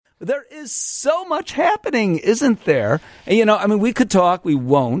There is so much happening, isn't there? And, we could talk. We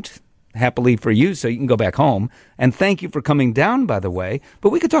won't, happily for you, so you can go back home. And thank you for coming down, by the way.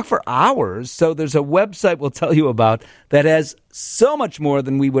 But we could talk for hours. So there's a website we'll tell you about that has so much more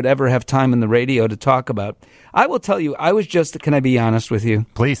than we would ever have time in the radio to talk about. I will tell you, can I be honest with you?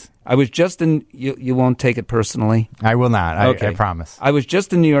 Please. I was just in, you won't take it personally? I will not. Okay. I promise. I was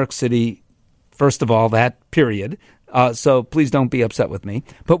just in New York City, first of all, that period. So please don't be upset with me.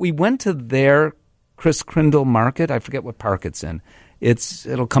 But we went to their Chris Crindle Market. I forget what park it's in.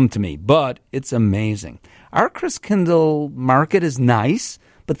 It'll come to me, but it's amazing. Our Chris Crindle Market is nice,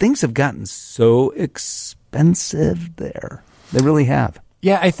 but things have gotten so expensive there. They really have.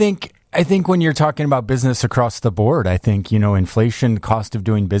 Yeah, I think when you're talking about business across the board, I think, inflation, cost of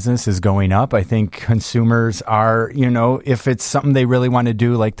doing business is going up. I think consumers are, if it's something they really want to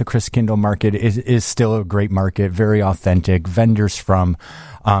do, like the Chris Crindle Market is still a great market, very authentic, vendors from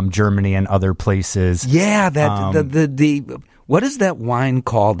Germany and other places. Yeah, what is that wine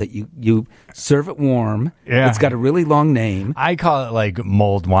called that you serve it warm? Yeah. It's got a really long name. I call it like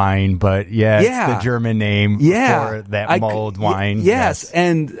mulled wine, but it's the German name for that mulled wine. Yes,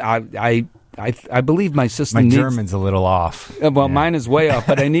 and I believe my system German's a little off. Well, mine is way off,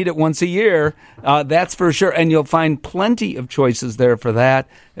 but I need it once a year. That's for sure. And you'll find plenty of choices there for that,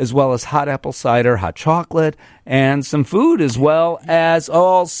 as well as hot apple cider, hot chocolate, and some food, as well as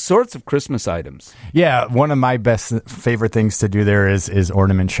all sorts of Christmas items. Yeah, one of my favorite things to do there is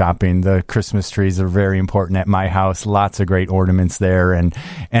ornament shopping. The Christmas trees are very important at my house. Lots of great ornaments there, and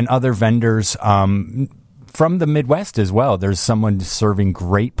other vendors from the Midwest as well. There's someone serving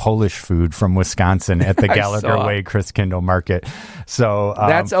great Polish food from Wisconsin at the Gallagher Way Chris Crindle Market. So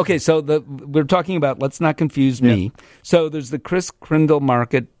that's okay. So we're talking about, let's not confuse me. So there's the Chris Crindle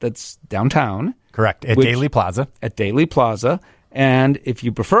Market that's downtown. Correct. At Daly Plaza. At Daly Plaza. And if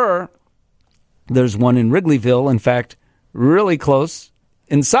you prefer, there's one in Wrigleyville. In fact, really close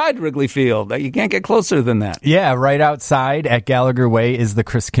inside Wrigley Field. You can't get closer than that. Yeah, right outside at Gallagher Way is the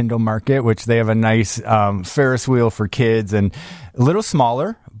Chris Crindle Market, which they have a nice Ferris wheel for kids and a little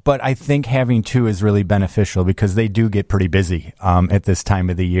smaller. But I think having two is really beneficial because they do get pretty busy at this time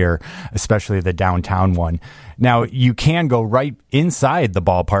of the year, especially the downtown one. Now, you can go right inside the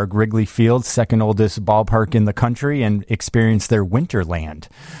ballpark, Wrigley Field, second oldest ballpark in the country, and experience their Winterland,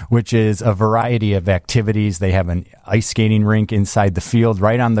 which is a variety of activities. They have an ice skating rink inside the field,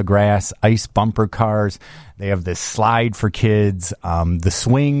 right on the grass, ice bumper cars. They have this slide for kids, the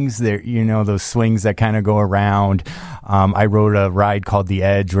swings, those swings that kind of go around. I rode a ride called The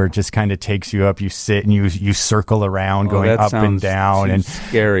Edge where it just kind of takes you up. You sit and you circle around going up and down.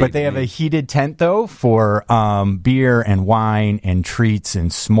 Scary. But they have a heated tent, though, for beer and wine and treats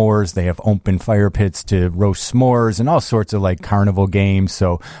and s'mores. They have open fire pits to roast s'mores and all sorts of like carnival games.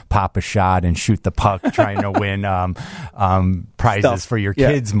 So pop a shot and shoot the puck, trying to win prizes for your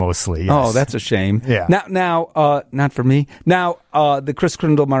kids mostly. Yes. Oh, that's a shame. Yeah. Now, not for me. Now, the Chris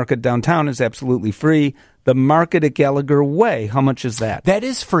Crindle Market downtown is absolutely free. The market at Gallagher Way, how much is that? That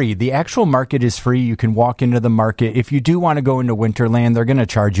is free. The actual market is free. You can walk into the market. If you do want to go into Winterland, they're going to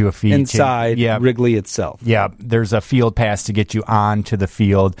charge you a fee. Inside Wrigley itself. Yeah, there's a field pass to get you on to the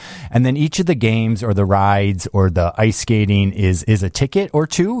field. And then each of the games or the rides or the ice skating is a ticket or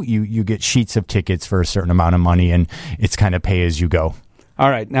two. You get sheets of tickets for a certain amount of money, and it's kind of pay as you go.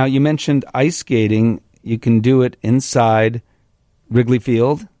 All right. Now, you mentioned ice skating. You can do it inside Wrigley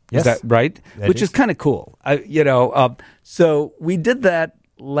Field. Yes. Is that right? Which is kind of cool. So we did that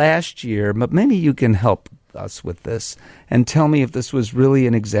last year, but maybe you can help us with this and tell me if this was really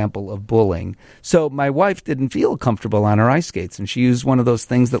an example of bullying. So my wife didn't feel comfortable on her ice skates, and she used one of those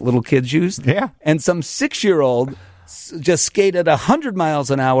things that little kids use. Yeah. And some 6-year-old just skated 100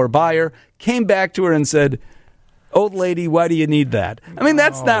 miles an hour by her, came back to her and said, "Old lady, why do you need that?" I mean,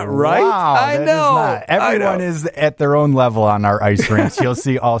 that's not right. Wow, I know. Everyone is at their own level on our ice rinks. You'll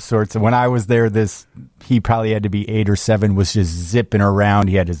see all sorts. And when I was there, he probably had to be 8 or 7, was just zipping around.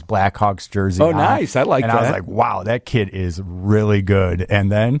 He had his Blackhawks jersey on. Nice. I like that. And I was like, wow, that kid is really good. And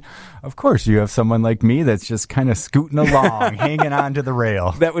then, of course, you have someone like me that's just kind of scooting along, hanging on to the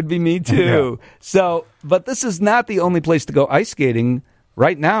rail. That would be me, too. Yeah. So, but this is not the only place to go ice skating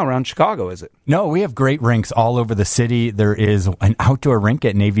right now around Chicago, is it? No, we have great rinks all over the city. There is an outdoor rink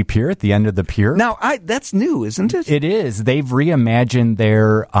at Navy Pier at the end of the pier. Now, that's new, isn't it? It is. They've reimagined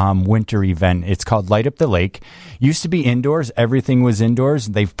their winter event. It's called Light Up the Lake. Used to be indoors. Everything was indoors.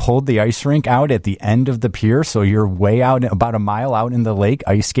 They've pulled the ice rink out at the end of the pier, so you're way out, about a mile out in the lake,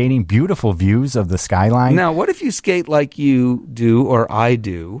 ice skating. Beautiful views of the skyline. Now, what if you skate like you do or I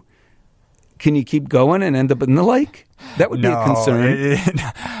do? can you keep going and end up in the lake? That would be a concern.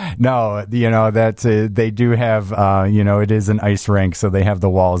 No, they do have, it is an ice rink, so they have the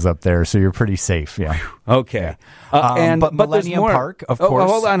walls up there, so you're pretty safe, yeah. Okay. But Millennium Park, of course.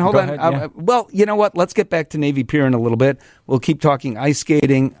 Hold on. Ahead, yeah. Well, you know what? Let's get back to Navy Pier in a little bit. We'll keep talking ice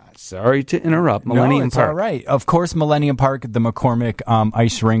skating. Sorry to interrupt. Millennium it's Park. All right. Of course, Millennium Park, the McCormick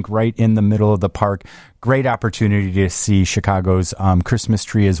ice rink right in the middle of the park. Great opportunity to see Chicago's Christmas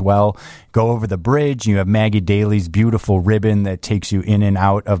tree as well. Go over the bridge. You have Maggie Daley's beautiful ribbon that takes you in and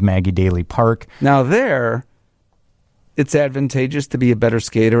out of Maggie Daley Park. Now there, it's advantageous to be a better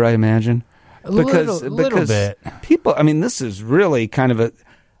skater, I imagine. Because bit. People, this is really kind of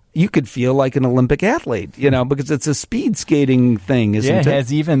you could feel like an Olympic athlete, because it's a speed skating thing, isn't it? Yeah, it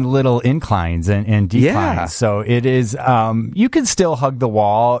has even little inclines and declines. Yeah. So it is, you can still hug the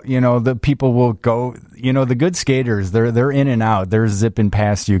wall. The people will go, the good skaters, they're in and out. They're zipping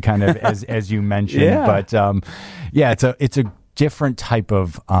past you kind of as you mentioned. Yeah. But, it's a different type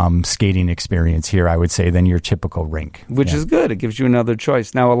of skating experience here, I would say, than your typical rink. Which is good. It gives you another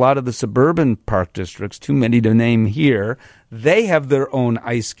choice. Now, a lot of the suburban park districts, too many to name here, they have their own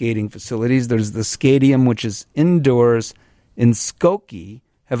ice skating facilities. There's the Skadium, which is indoors in Skokie.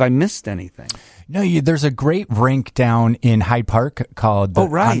 Have I missed anything? No, there's a great rink down in Hyde Park called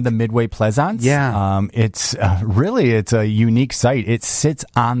on the Midway Plaisance. Yeah. It's it's a unique site. It sits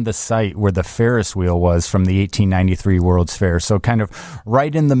on the site where the Ferris wheel was from the 1893 World's Fair. So kind of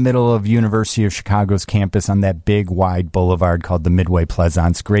right in the middle of University of Chicago's campus on that big, wide boulevard called the Midway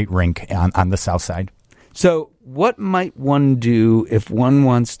Plaisance. Great rink on the south side. So what might one do if one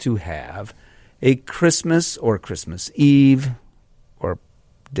wants to have a Christmas or Christmas Eve or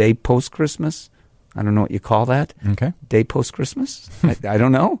day post-Christmas? I don't know what you call that. Okay. Day post-Christmas? I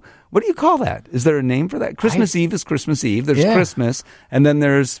don't know. What do you call that? Is there a name for that? Christmas Eve is Christmas Eve. There's Christmas, and then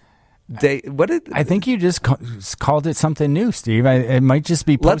there's day. I think you just called it something new, Steve. It might just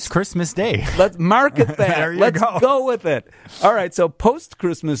be post-Christmas Day. Let's market that. There you Let's go. go with it. All right, so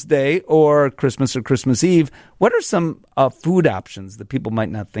post-Christmas Day or Christmas Eve, what are some food options that people might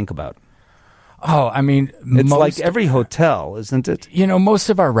not think about? Oh, it's like every hotel, isn't it?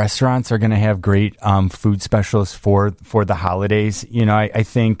 Most of our restaurants are going to have great food specials for the holidays. I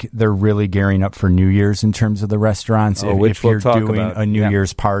think they're really gearing up for New Year's in terms of the restaurants. Which if you're we'll talk doing about. a New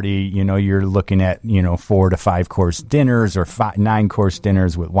Year's party, you're looking at 4 to 5 course dinners or 9 course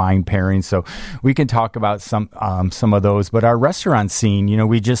dinners with wine pairings. So we can talk about some of those. But our restaurant scene,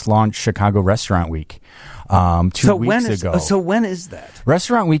 we just launched Chicago Restaurant Week. 2 weeks ago. So when is that?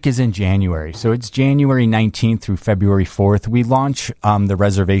 Restaurant Week is in January. So it's January 19th through February 4th. We launch the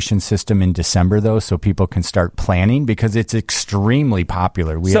reservation system in December, though, so people can start planning because it's extremely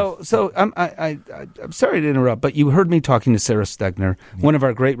popular. I'm sorry to interrupt, but you heard me talking to Sarah Stegner, one of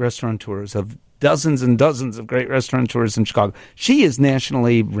our great restaurateurs of dozens and dozens of great restaurateurs in Chicago. She is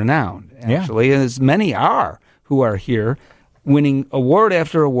nationally renowned, actually, as many are who are here, winning award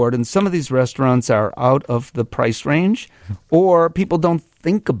after award, and some of these restaurants are out of the price range, or people don't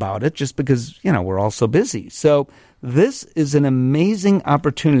think about it just because, we're all so busy. So this is an amazing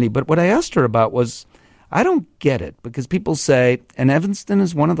opportunity. But what I asked her about was, I don't get it, because people say, and Evanston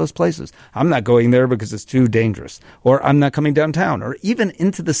is one of those places, I'm not going there because it's too dangerous, or I'm not coming downtown, or even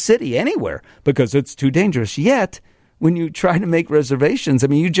into the city anywhere because it's too dangerous. Yet, when you try to make reservations,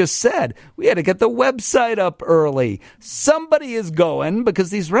 you just said we had to get the website up early. Somebody is going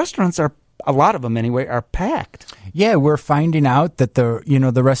because these restaurants are, a lot of them anyway, are packed. Yeah, we're finding out that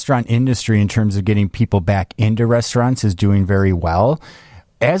the restaurant industry in terms of getting people back into restaurants is doing very well.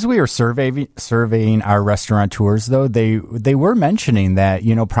 As we are surveying our restaurateurs, though, they were mentioning that,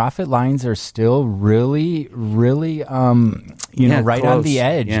 profit lines are still really, really, right close on the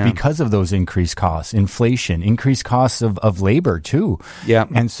edge because of those increased costs, inflation, increased costs of labor, too. Yeah.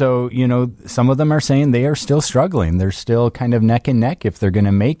 And so, some of them are saying they are still struggling. They're still kind of neck and neck if they're going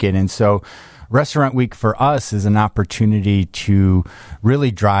to make it. And so Restaurant Week for us is an opportunity to really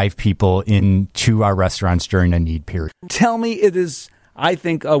drive people into our restaurants during a need period. Tell me it is, I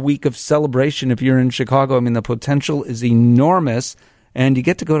think, a week of celebration if you're in Chicago. The potential is enormous, and you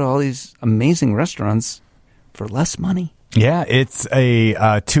get to go to all these amazing restaurants for less money. Yeah, it's a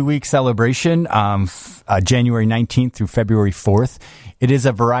 2-week celebration, January 19th through February 4th. It is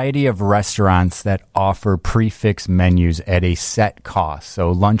a variety of restaurants that offer prefix menus at a set cost.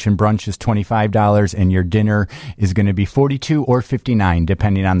 So lunch and brunch is $25, and your dinner is going to be $42 or $59,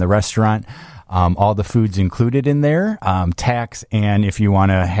 depending on the restaurant. All the food's included in there. Tax, and if you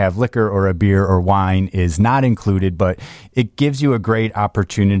want to have liquor or a beer or wine, is not included, but it gives you a great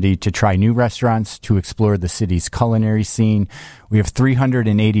opportunity to try new restaurants, to explore the city's culinary scene. We have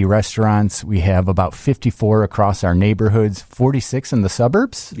 380 restaurants. We have about 54 across our neighborhoods, 46 in the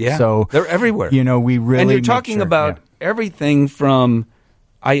suburbs. Yeah, so they're everywhere. We really and you're talking about everything from,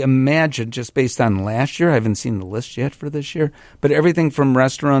 I imagine, just based on last year, I haven't seen the list yet for this year, but everything from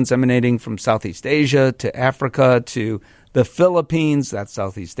restaurants emanating from Southeast Asia to Africa to the Philippines, that's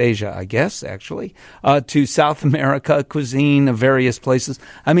Southeast Asia, I guess, actually, to South America cuisine of various places.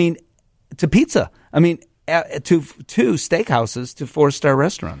 I mean, to pizza. I mean, to steakhouses to 4-star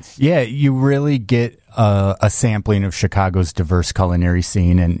restaurants. Yeah, you really get a sampling of Chicago's diverse culinary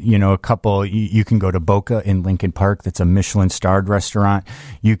scene. And, a couple, you can go to Boca in Lincoln Park. That's a Michelin-starred restaurant.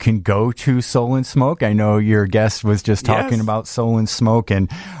 You can go to Soul and Smoke. I know your guest was just talking about Soul and Smoke,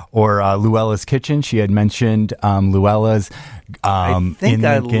 or Luella's Kitchen. She had mentioned Luella's. I think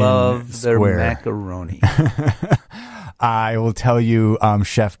I love their Square. macaroni. I will tell you,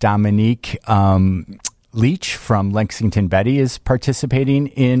 Chef Dominique Leach from Lexington Betty is participating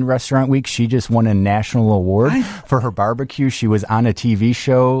in Restaurant Week. She just won a national award for her barbecue. She was on a TV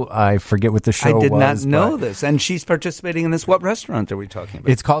show. I forget what the show was. I did not know this. And she's participating in this. What restaurant are we talking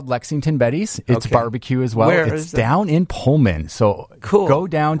about? It's called Lexington Betty's. It's barbecue as well. Where it's down in Pullman. So cool. Go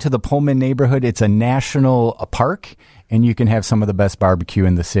down to the Pullman neighborhood. It's a national park, and you can have some of the best barbecue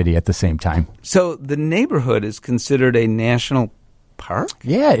in the city at the same time. So the neighborhood is considered a national park?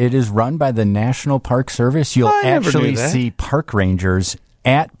 Yeah, it is run by the National Park Service. You'll actually see park rangers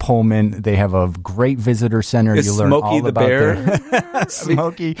at Pullman. They have a great visitor center. Is you learn Smokey all the about bear?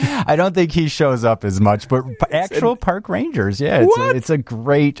 Smokey, I don't think he shows up as much, but actual park rangers. Yeah, it's a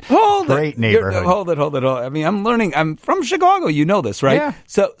great neighborhood. Hold it. I mean, I'm learning. I'm from Chicago. You know this, right? Yeah.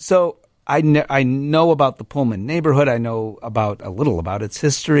 So I know about the Pullman neighborhood. I know a little about its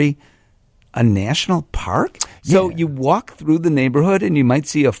history. A national park? So you walk through the neighborhood and you might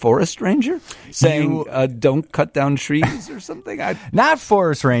see a forest ranger saying, don't cut down trees or something? Not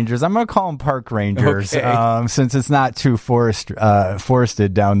forest rangers. I'm going to call them park rangers since it's not too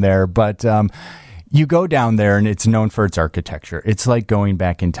forested down there. But you go down there and it's known for its architecture. It's like going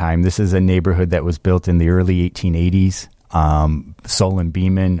back in time. This is a neighborhood that was built in the early 1880s. Solon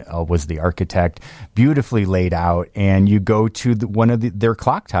Beeman was the architect, beautifully laid out, and you go to one of their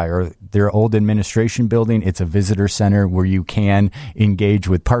clock tower, their old administration building. It's a visitor center where you can engage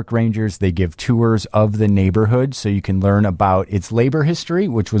with park rangers. They give tours of the neighborhood so you can learn about its labor history,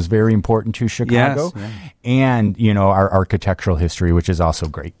 which was very important to Chicago, and our architectural history, which is also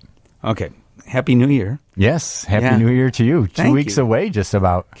great. Okay. Happy New Year. Yes. Happy New Year to you. Thank 2 weeks away, just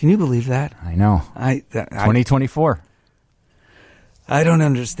about. Can you believe that? I know. 2024. I don't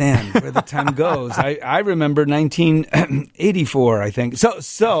understand where the time goes. I remember 1984, I think.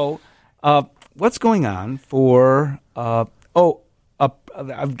 So, what's going on for? I've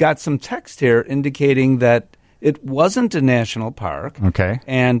got some text here indicating that it wasn't a national park. Okay.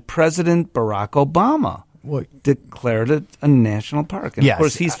 And President Barack Obama declared it a national park. And of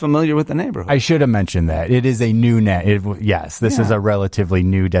course, he's familiar with the neighborhood. I should have mentioned that. It is a new this is a relatively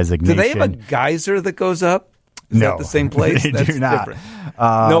new designation. Do they have a geyser that goes up? Is that the same place? They do not. Different.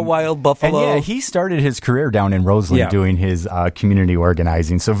 No wild buffalo. And he started his career down in Roseland doing his community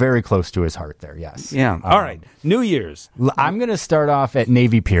organizing, so very close to his heart there, yes. Yeah. All right. New Year's. I'm going to start off at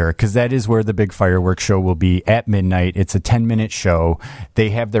Navy Pier because that is where the big fireworks show will be at midnight. It's a 10-minute show. They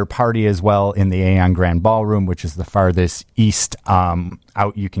have their party as well in the Aon Grand Ballroom, which is the farthest east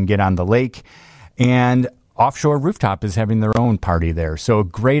out you can get on the lake. And Offshore Rooftop is having their own party there. So a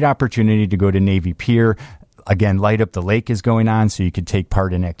great opportunity to go to Navy Pier. Again, Light Up the Lake is going on, so you could take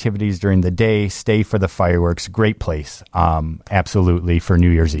part in activities during the day, stay for the fireworks. Great place, absolutely, for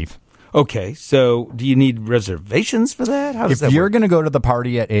New Year's Eve. Okay, so do you need reservations for that? How does that work? If you're going to go to the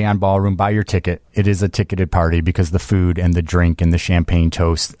party at Aon Ballroom, buy your ticket. It is a ticketed party because the food and the drink and the champagne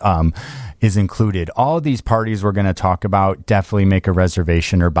toast is included. All of these parties we're going to talk about, definitely make a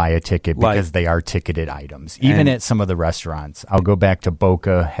reservation or buy a ticket because they are ticketed items. Even at some of the restaurants. I'll go back to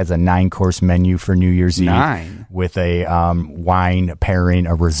Boca, has a 9-course menu for New Year's Eve with a wine pairing,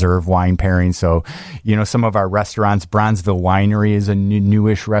 a reserve wine pairing. So, some of our restaurants, Bronzeville Winery is a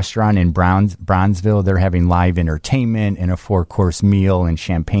newish restaurant in Bronzeville. They're having live entertainment and a 4-course meal and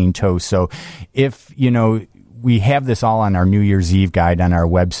champagne toast. So if, we have this all on our New Year's Eve guide on our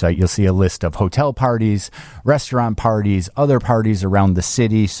website. You'll see a list of hotel parties, restaurant parties, other parties around the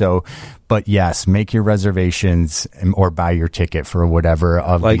city. But yes, make your reservations or buy your ticket for whatever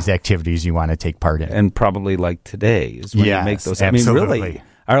of these activities you want to take part in. And probably like today is when you make those. Absolutely. I mean, really,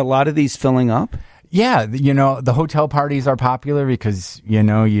 Are a lot of these filling up? Yeah, the hotel parties are popular because,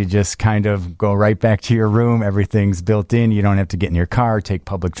 you just kind of go right back to your room. Everything's built in. You don't have to get in your car, take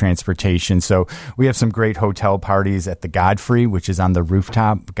public transportation. So we have some great hotel parties at the Godfrey, which is on the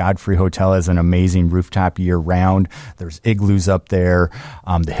rooftop. Godfrey Hotel has an amazing rooftop year round. There's igloos up there.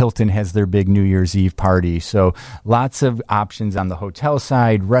 The Hilton has their big New Year's Eve party. So lots of options on the hotel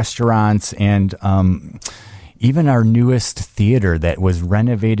side, restaurants, and even our newest theater that was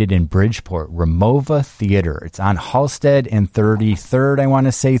renovated in Bridgeport, Ramova Theater. It's on Halstead and 33rd, I want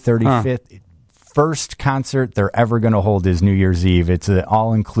to say, 35th. First concert they're ever going to hold is New Year's Eve. It's an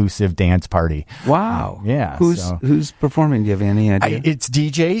all-inclusive dance party. Wow. Yeah. Who's performing? Do you have any idea? It's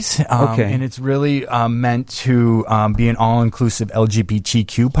DJs. Okay. And it's really meant to be an all-inclusive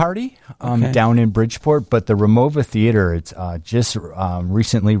LGBTQ party down in Bridgeport. But the Ramova Theater, it's just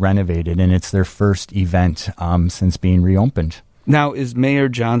recently renovated, and it's their first event since being reopened. Now, is Mayor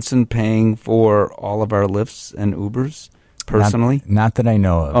Johnson paying for all of our Lifts and Ubers? Personally, not that I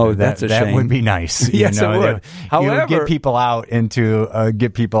know of. Oh, that's a shame. That would be nice. Yes, it would. However, get people out and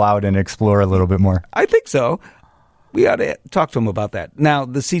explore a little bit more. I think so. We ought to talk to them about that. Now,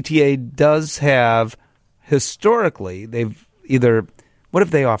 the CTA does have historically. They've either. What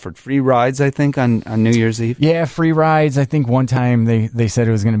have they offered? Free rides, I think, on New Year's Eve? Yeah, free rides. I think one time they said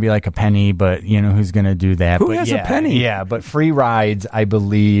it was going to be like a penny, but who's going to do that? Who has a penny? Yeah, but free rides, I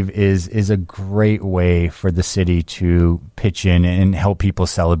believe, is a great way for the city to pitch in and help people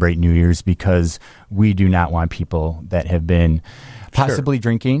celebrate New Year's, because we do not want people that have been possibly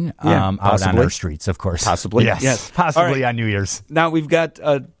drinking out on our streets, of course. Possibly. Yes. Possibly on New Year's. Now we've got...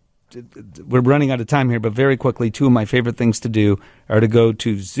 we're running out of time here, but very quickly, two of my favorite things to do are to go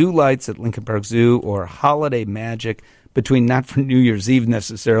to Zoo Lights at Lincoln Park Zoo or Holiday Magic between, not for New Year's Eve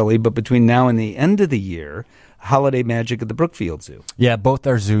necessarily, but between now and the end of the year, Holiday Magic at the Brookfield Zoo. Yeah, both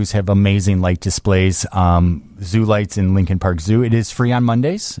our zoos have amazing light displays. Zoo Lights in Lincoln Park Zoo, it is free on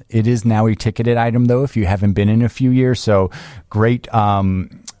Mondays. It is now a ticketed item, though, if you haven't been in a few years. So great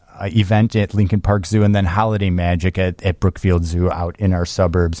event at Lincoln Park Zoo, and then Holiday Magic at Brookfield Zoo out in our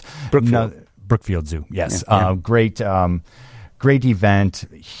suburbs. Brookfield Zoo, yes. Yeah. Great event,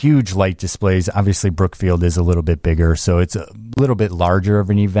 huge light displays. Obviously, Brookfield is a little bit bigger, so it's a little bit larger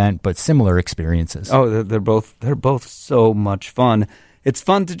of an event, but similar experiences. Oh, they're both so much fun. It's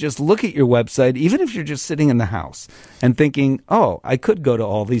fun to just look at your website, even if you're just sitting in the house and thinking, oh, I could go to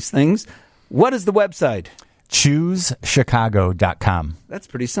all these things. What is the website? ChooseChicago.com. That's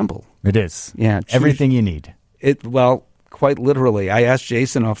pretty simple. It is. Yeah. Everything you need. Well, quite literally. I asked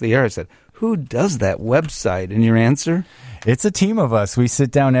Jason off the air, I said, who does that website? And your answer? It's a team of us. We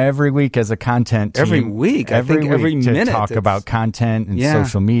sit down every week as a content team. Every week? I think every minute. To talk about content and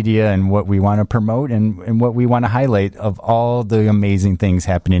social media and what we want to promote and what we want to highlight of all the amazing things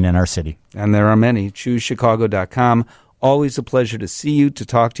happening in our city. And there are many. ChooseChicago.com. Always a pleasure to see you, to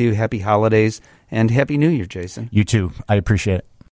talk to you. Happy holidays and Happy New Year, Jason. You too. I appreciate it.